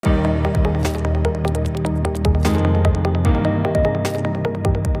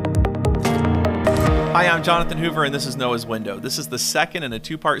Hi, I'm Jonathan Hoover, and this is Noah's Window. This is the second in a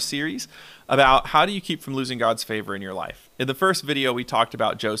two-part series about how do you keep from losing God's favor in your life. In the first video, we talked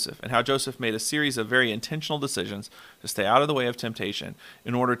about Joseph and how Joseph made a series of very intentional decisions to stay out of the way of temptation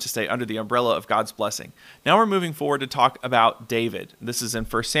in order to stay under the umbrella of God's blessing. Now we're moving forward to talk about David. This is in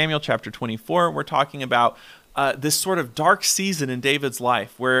 1 Samuel chapter 24. We're talking about this sort of dark season in David's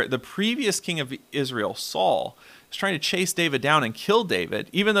life where the previous king of Israel, Saul, is trying to chase David down and kill David,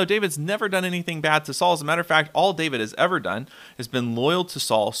 even though David's never done anything bad to Saul. As a matter of fact, all David has ever done has been loyal to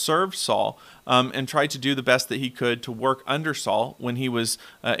Saul, served Saul, and tried to do the best that he could to work under Saul when he was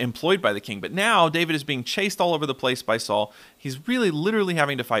employed by the king. But now David is being chased all over the place by Saul. He's really literally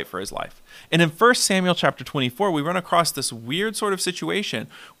having to fight for his life. And in 1 Samuel chapter 24, we run across this weird sort of situation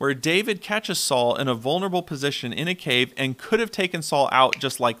where David catches Saul in a vulnerable position in a cave and could have taken Saul out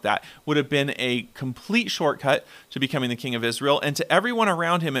just like that. Would have been a complete shortcut to becoming the king of Israel. And to everyone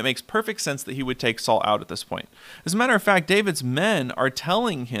around him, it makes perfect sense that he would take Saul out at this point. As a matter of fact, David's men are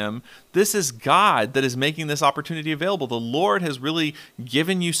telling him, this is God that is making this opportunity available. The Lord has really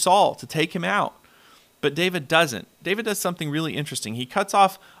given you Saul to take him out. But David doesn't. David does something really interesting. He cuts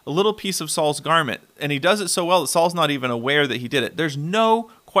off a little piece of Saul's garment, and he does it so well that Saul's not even aware that he did it. There's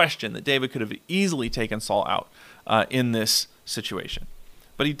no question that David could have easily taken Saul out in this situation.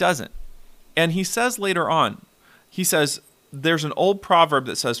 But he doesn't. And he says later on, he says, there's an old proverb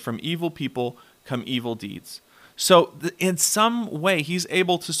that says, from evil people come evil deeds. So in some way, he's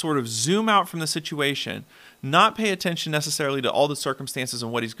able to sort of zoom out from the situation, not pay attention necessarily to all the circumstances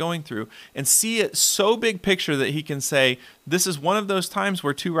and what he's going through, and see it so big picture that he can say, this is one of those times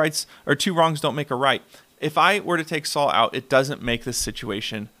where two wrongs don't make a right. If I were to take Saul out, it doesn't make this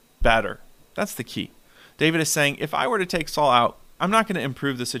situation better. That's the key. David is saying, if I were to take Saul out, I'm not going to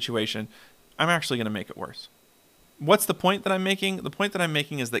improve the situation. I'm actually going to make it worse. What's the point that I'm making? The point that I'm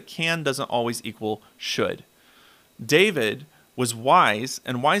making is that can doesn't always equal should. David was wise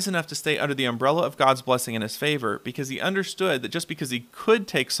and wise enough to stay under the umbrella of God's blessing and his favor because he understood that just because he could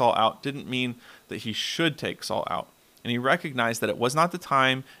take Saul out didn't mean that he should take Saul out. And he recognized that it was not the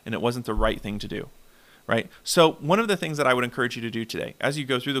time and it wasn't the right thing to do. Right? So one of the things that I would encourage you to do today as you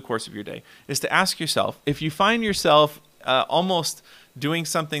go through the course of your day is to ask yourself, if you find yourself almost doing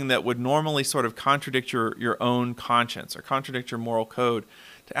something that would normally sort of contradict your own conscience or contradict your moral code,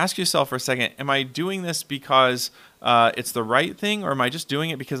 to ask yourself for a second, am I doing this because it's the right thing, or am I just doing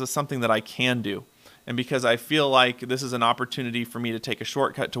it because it's something that I can do? And because I feel like this is an opportunity for me to take a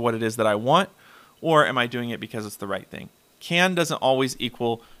shortcut to what it is that I want, or am I doing it because it's the right thing? Can doesn't always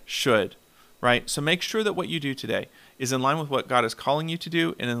equal should, right? So make sure that what you do today is in line with what God is calling you to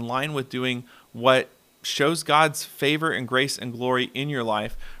do and in line with doing what shows God's favor and grace and glory in your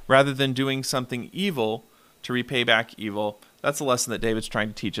life rather than doing something evil to repay back evil. That's a lesson that David's trying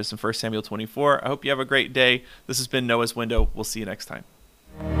to teach us in 1 Samuel 24. I hope you have a great day. This has been Noah's Window. We'll see you next time.